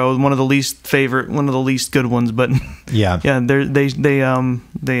Zero, one of the least good ones, but they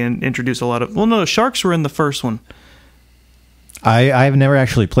introduce a lot of. Well, no, sharks were in the first one. I've never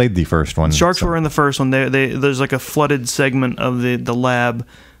actually played the first one. Sharks were in the first one. There's like a flooded segment of the lab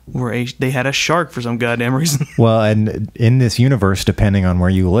where they had a shark for some goddamn reason. Well, and in this universe, depending on where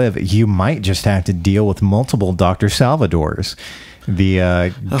you live, you might just have to deal with multiple Dr. Salvadors.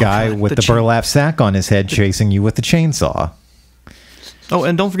 The guy with the burlap sack on his head chasing you with the chainsaw. Oh,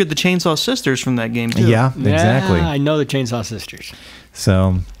 and don't forget the Chainsaw Sisters from that game, too. Yeah, exactly. Yeah, I know the Chainsaw Sisters.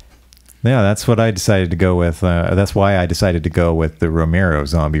 So, yeah, that's what I decided to go with. That's why I decided to go with the Romero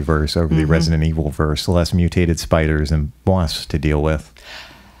zombie verse over the Resident Evil verse. Less mutated spiders and wasps to deal with.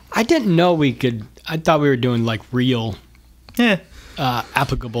 I didn't know we could I thought we were doing like real, Yeah.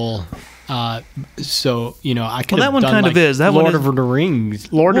 applicable. So I could. Well, that one done kind like of is. That Lord one of is, the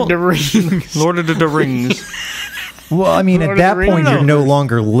Rings. Lord of the Rings. Lord of the Rings. Well, I mean, at Lord of that the Rings. point, you're no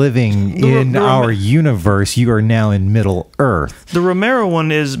longer living in our universe. You are now in Middle Earth. The Romero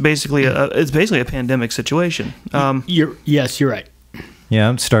one is basically it's basically a pandemic situation. You're right.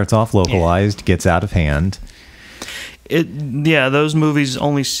 Yeah, it starts off localized, gets out of hand. Those movies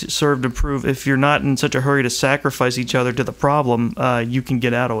only serve to prove if you're not in such a hurry to sacrifice each other to the problem, you can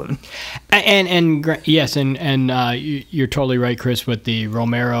get out of it. Yes, you're totally right, Chris, with the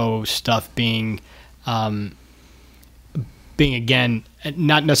Romero stuff being again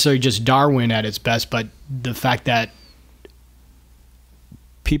not necessarily just Darwin at its best, but the fact that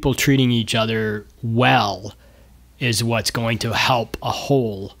people treating each other well is what's going to help a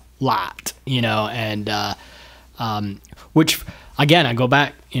whole lot, which again, I go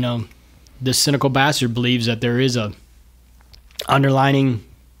back, this cynical bastard believes that there is a underpinning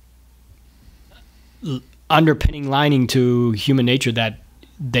lining to human nature that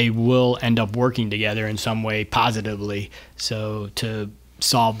they will end up working together in some way positively, so to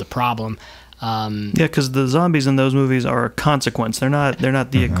solve the problem. Because the zombies in those movies are a consequence. They're not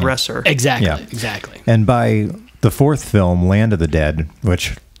the aggressor. Exactly. And by the fourth film, Land of the Dead,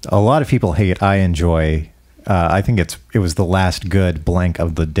 which a lot of people hate, I enjoy. I think it was the last good blank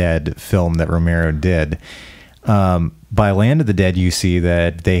of the Dead film that Romero did. By Land of the Dead, you see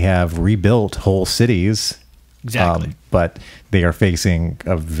that they have rebuilt whole cities. Exactly. But they are facing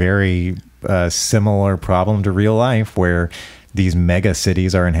a very similar problem to real life, where these mega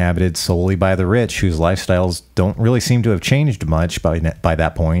cities are inhabited solely by the rich, whose lifestyles don't really seem to have changed much by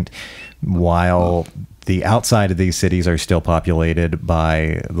that point, while the outside of these cities are still populated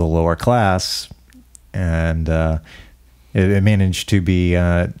by the lower class. And it managed to be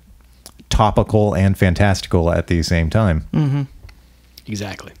topical and fantastical at the same time. Mm-hmm.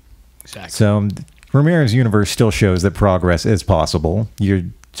 Exactly. So Romero's universe still shows that progress is possible. You're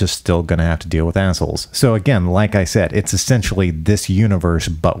just still going to have to deal with assholes. So again, like I said, it's essentially this universe,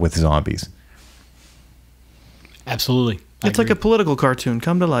 but with zombies. Absolutely. It's like a political cartoon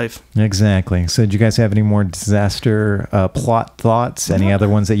come to life. Exactly. So do you guys have any more disaster plot thoughts? Any other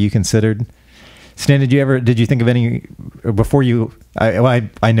ones that you considered? Stan, did you think of any before you?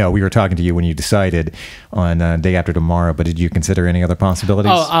 I know we were talking to you when you decided on Day After Tomorrow, but did you consider any other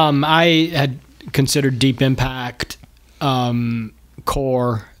possibilities? I had considered Deep Impact,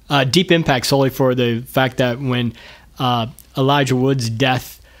 Core. Deep Impact solely for the fact that when Elijah Wood's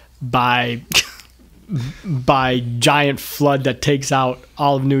death by giant flood that takes out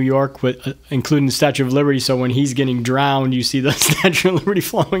all of New York, with including the Statue of Liberty. So when he's getting drowned, you see the Statue of Liberty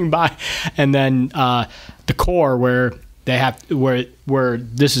flowing by, and then the Core, where they have where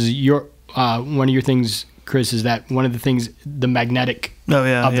this is your one of your things, Chris, is that one of the things, the magnetic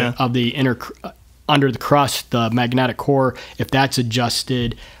of the inner under the crust, the magnetic core, if that's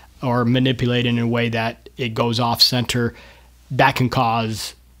adjusted or manipulated in a way that it goes off center, that can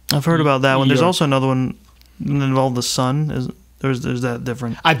cause. I've heard about that one. There's also another one that involved the sun. There's that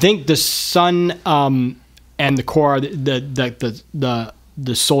different. I think the sun and the core, the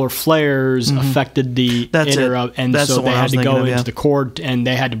solar flares affected the inner of, and that's so they had to go into the core, and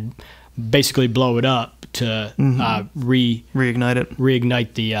they had to basically blow it up to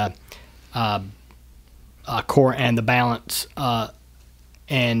reignite the core and the balance,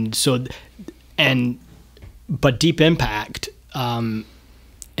 but Deep Impact.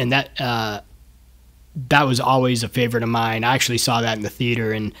 And that was always a favorite of mine. I actually saw that in the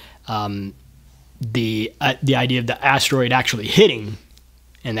theater, and the idea of the asteroid actually hitting,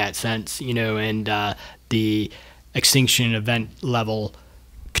 in that sense, and the extinction event level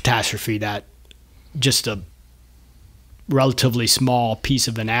catastrophe, that just a relatively small piece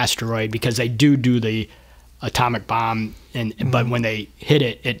of an asteroid, because they do the atomic bomb, but when they hit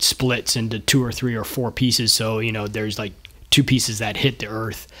it, it splits into 2 or 3 or 4 pieces. So there's like 2 pieces that hit the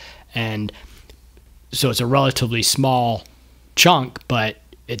Earth, and so it's a relatively small chunk, but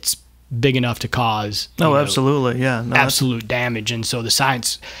it's big enough to cause absolutely, absolute damage. And so the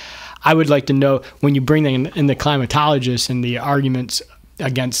science, I would like to know, when you bring in the climatologists and the arguments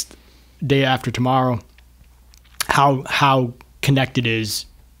against Day After Tomorrow, how connected is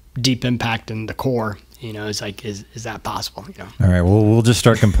Deep Impact and the Core? It's like, is that possible? All right. Well, we'll just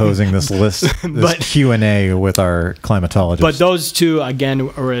start composing this list, this Q&A with our climatologists. But those two, again,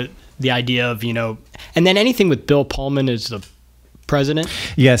 are the idea of, and then anything with Bill Pullman is the president.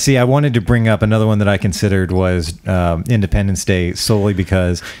 Yeah, see, I wanted to bring up another one that I considered was Independence Day solely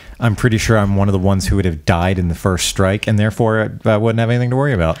because I'm pretty sure I'm one of the ones who would have died in the first strike, and therefore I wouldn't have anything to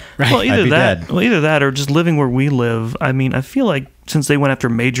worry about. Right. Well, I'd be dead. either that or just living where we live. I mean, I feel like since they went after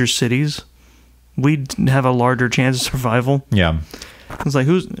major cities, we'd have a larger chance of survival. Yeah. It's like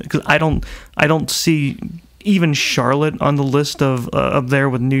because I don't see even Charlotte on the list of up there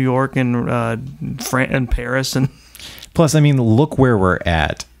with New York and and Paris and. Plus, I mean, look where we're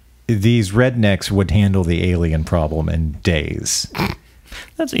at. These rednecks would handle the alien problem in days.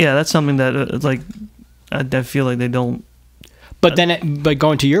 That's something that it's like I feel like they don't. But but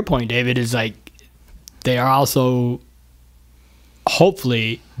going to your point, David, is like they are also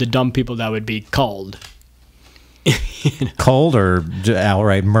hopefully the dumb people that would be culled. Cold or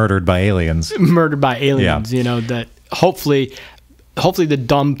outright murdered by aliens. Murdered by aliens, Yeah. you know, that hopefully the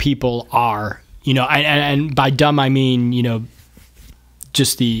dumb people are, you know, and by dumb I mean, you know,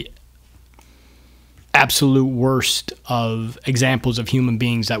 just the absolute worst of examples of human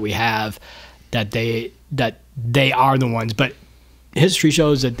beings that we have, that they are the ones, but history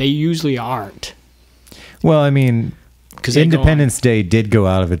shows that they usually aren't. Well, I mean, Independence Day did go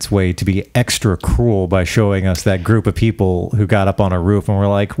out of its way to be extra cruel by showing us that group of people who got up on a roof and were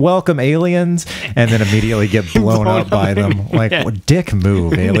like, "Welcome, aliens," and then immediately get blown up by them. Like, Yeah. well, dick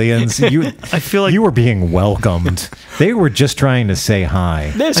move, aliens. I feel like You were being welcomed. They were just trying to say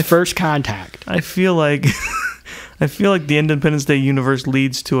hi. This first contact. I feel like the Independence Day universe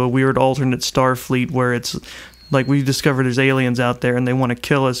leads to a weird alternate Starfleet where it's like we've discovered there's aliens out there and they want to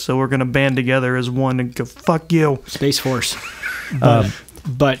kill us, so we're going to band together as one and go, fuck you. Space Force.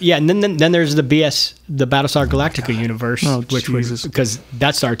 But yeah, and then there's the Battlestar Galactica universe, Oh, which Jesus. because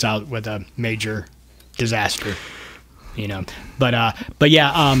that starts out with a major disaster, you know. But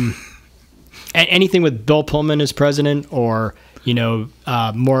yeah, anything with Bill Pullman as president, or you know,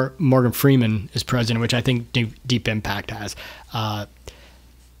 Morgan Freeman as president, which I think Deep Impact has.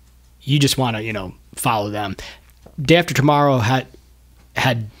 You just want to, you know, follow them. Day After Tomorrow had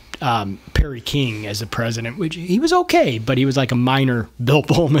Perry King as the president, which he was okay, but he was like a minor Bill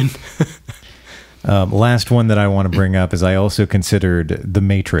Pullman. Last one that I want to bring up is I also considered the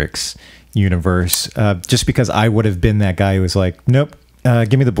Matrix universe, just because I would have been that guy who was like, nope,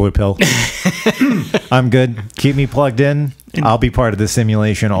 give me the blue pill. I'm good. Keep me plugged in. I'll be part of the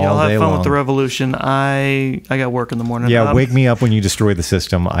simulation all Y'all day have fun long. with the revolution. I got work in the morning. Yeah, wake me up when you destroy the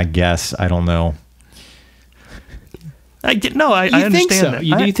system, I guess. I don't know. I understand think so? that.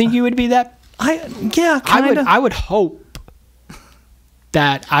 Do you think you would be that? Yeah, kind of. I would hope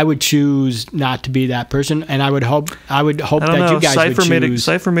that I would choose not to be that person, and I would hope I don't that know. you guys Cypher would choose.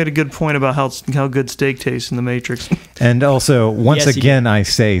 Cypher made a good point about how good steak tastes in the Matrix. And also, once Yes, he again, I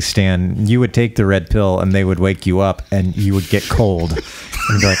say, Stan, you would take the red pill and they would wake you up and you would get cold. And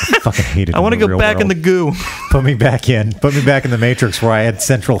you'd be like, I fucking hate it. I want to go back in the goo. Put me back in. Put me back in the Matrix where I had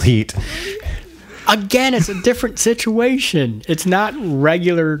central heat. Again, it's a different situation. It's not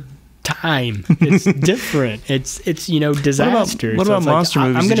regular time. It's different. It's you know, disaster. What So about it's like, monster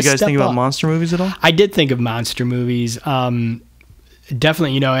I'm movies? Did gonna you guys think step about up. monster movies at all? I did think of monster movies.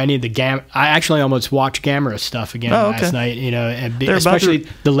 Definitely, you know, any of the I actually almost watched Gamera stuff again last night. You know, especially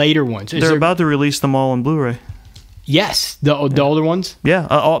the later ones. They're about to release them all on Blu-ray. Yes, the older ones. Yeah,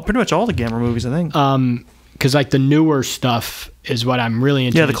 pretty much all the Gamera movies, I think. Because like the newer stuff is what I'm really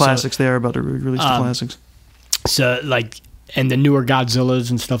into. Yeah, the classics. They are about to release the classics. So like, and the newer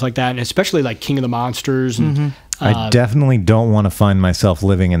Godzillas and stuff like that, and especially like King of the Monsters. And, I definitely don't want to find myself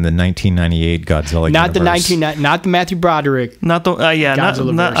living in the 1998 Godzilla not universe. not the Matthew Broderick. Not the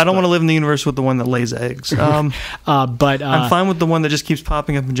Godzilla not, verse, I don't want but- to live in the universe with the one that lays eggs. But I'm fine with the one that just keeps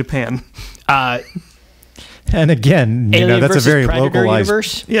popping up in Japan. And again, you Alien know, that's a versus very Predator localized.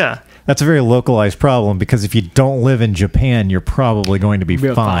 universe. Yeah. That's a very localized problem because if you don't live in Japan, you're probably going to be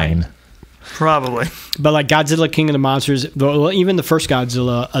Real fine. fine. Probably. But like Godzilla, King of the Monsters, even the first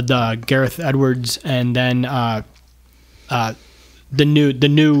Godzilla, the Gareth Edwards, and then the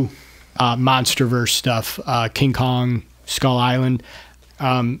new MonsterVerse stuff, King Kong, Skull Island,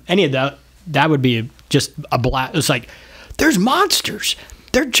 any of that would be just a blast. It's like there's monsters,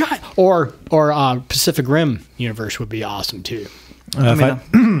 they're giant, or Pacific Rim universe would be awesome too.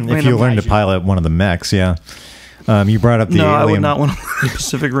 If you learn to pilot one of the mechs, yeah. You brought up the No, I would Alien. not want to live in the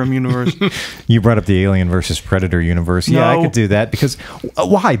Pacific Rim universe. You brought up the Alien versus Predator universe. Yeah, I No. could do that because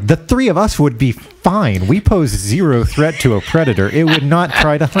why? The three of us would be fine. We pose zero threat to a predator. It would not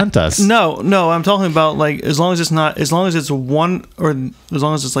try to hunt us. No, I'm talking about like as long as it's one, or as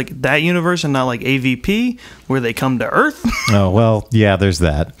long as it's like that universe and not like AVP where they come to Earth. Oh well, yeah. There's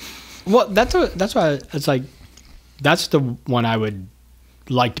that. Well, that's why it's like That's the one I would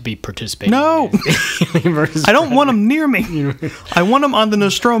like to be participating No. in. Versus I don't want them near me. I want them on the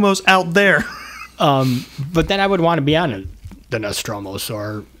Nostromos out there. But then I would want to be on the Nostromos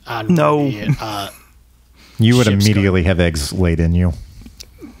or on No. You would Ship's immediately have eggs laid in you.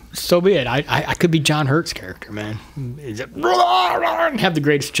 So be it. I could be John Hurt's character, man. Is it, have the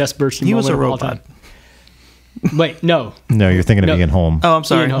greatest chest bursting He moment was a of all robot. time. Wait, no. No, you're thinking of No. Ian Holm. Oh, I'm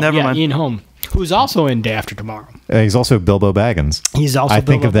sorry. Ian Holm. Never Yeah, mind. Ian Holm, who's also in Day After Tomorrow. He's also Bilbo Baggins. He's also I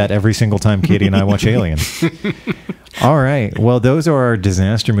think Bilbo of that every single time Katie and I watch Alien. All right. Well, those are our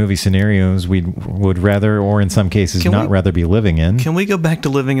disaster movie scenarios we would rather, or in some cases, Can not we- rather be living in. Can we go back to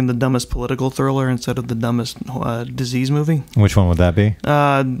living in the dumbest political thriller instead of the dumbest disease movie? Which one would that be?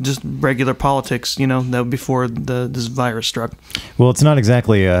 Just regular politics, that would before this virus struck. Well, it's not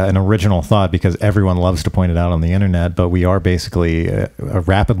exactly an original thought because everyone loves to point it out on the internet, but we are basically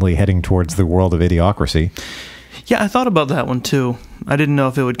rapidly heading towards the world of idiocracy. Yeah, I thought about that one too. I didn't know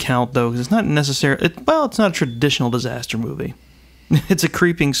if it would count though, because it's not necessarily. It's not a traditional disaster movie. It's a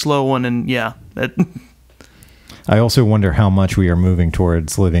creeping, slow one, and yeah. I also wonder how much we are moving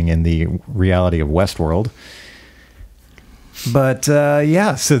towards living in the reality of Westworld. But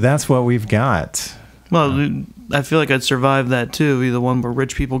yeah, so that's what we've got. Well, I feel like I'd survive that too. Be the one where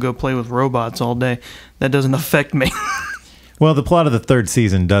rich people go play with robots all day. That doesn't affect me. Well, the plot of the third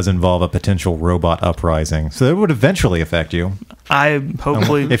season does involve a potential robot uprising, so it would eventually affect you. I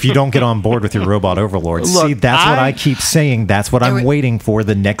hopefully. If you don't get on board with your robot overlords. Look, See, that's what I- I keep saying. That's what I'm waiting for.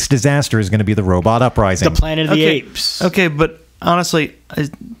 The next disaster is going to be the robot uprising. The Planet of the Okay. Apes. Okay, but honestly,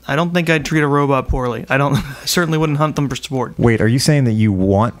 I don't think I'd treat a robot poorly. I certainly wouldn't hunt them for sport. Wait, are you saying that you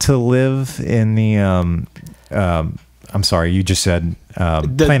want to live in the... I'm sorry, you just said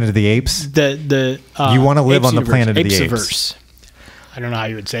Planet of the Apes? The You wanna live Apes on the universe, Planet of the Apes. Apes-averse. I don't know how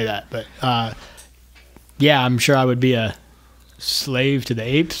you would say that, but yeah, I'm sure I would be a slave to the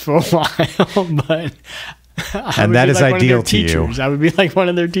apes for a while, but And that is ideal to you. teachers. I would be like one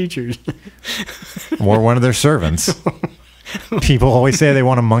of their teachers. Or one of their servants. People always say they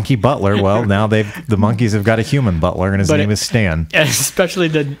want a monkey butler. Well, now the monkeys have got a human butler, and his But name is Stan. Especially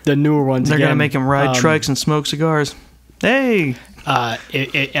the newer ones. They're again. gonna make him ride trikes and smoke cigars. Hey,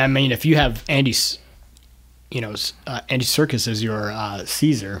 I mean, if you have Andy Serkis as your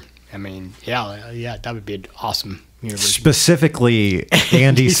Caesar, I mean, yeah, that would be an awesome universe. Specifically,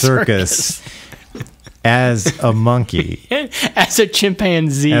 Andy Serkis as a monkey, As a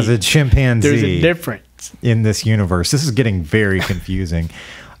chimpanzee, as a chimpanzee. there's a difference. In this universe. This is getting very confusing.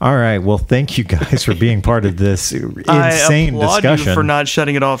 All right. Well, thank you guys for being part of this insane I applaud discussion. you for not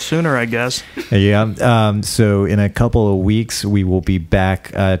shutting it off sooner. I guess. Yeah. So in a couple of weeks, we will be back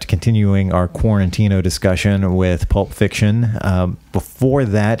to continuing our Quarantino discussion with Pulp Fiction. Before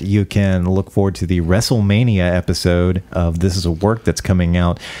that, you can look forward to the WrestleMania episode of This Is a Work that's coming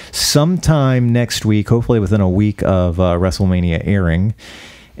out sometime next week, hopefully within a week of WrestleMania airing.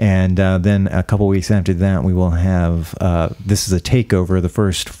 And then a couple weeks after that, we will have This Is a Takeover, the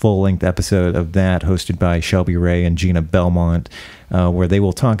first full-length episode of that, hosted by Shelby Ray and Gina Belmont, where they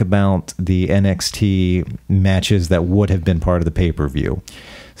will talk about the NXT matches that would have been part of the pay-per-view.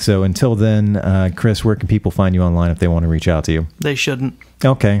 So until then, Chris, where can people find you online if they want to reach out to you? They shouldn't.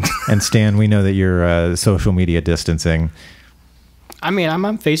 Okay. And Stan, we know that you're social media distancing. I mean, I'm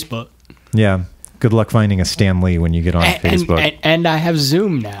on Facebook. Yeah. Good luck finding a Stan Lee when you get on Facebook. And I have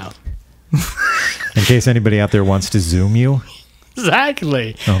Zoom now. In case anybody out there wants to Zoom you.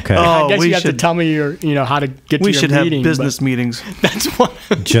 Exactly. Okay. I Oh, guess we you have to should- tell me how to get to We your should have meeting. business meetings. but That's what.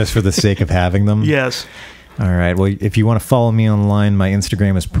 Just for the sake of having them? Yes. All right. Well, if you want to follow me online, my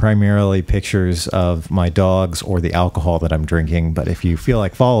Instagram is primarily pictures of my dogs or the alcohol that I'm drinking. But if you feel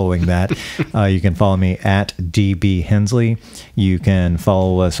like following that, you can follow me at DB Hensley. You can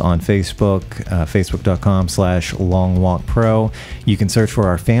follow us on Facebook, facebook.com/longwalkpro. You can search for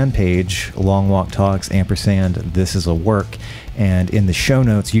our fan page, Long Walk Talks, & This Is a Work. And in the show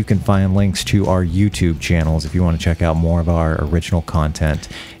notes, you can find links to our YouTube channels if you want to check out more of our original content.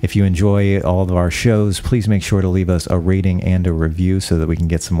 If you enjoy all of our shows, please make sure to leave us a rating and a review so that we can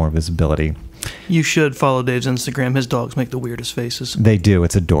get some more visibility. You should follow Dave's Instagram. His dogs make the weirdest faces. They do.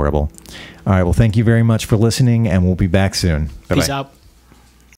 It's adorable. All right. Well, thank you very much for listening, and we'll be back soon. Bye-bye. Peace out.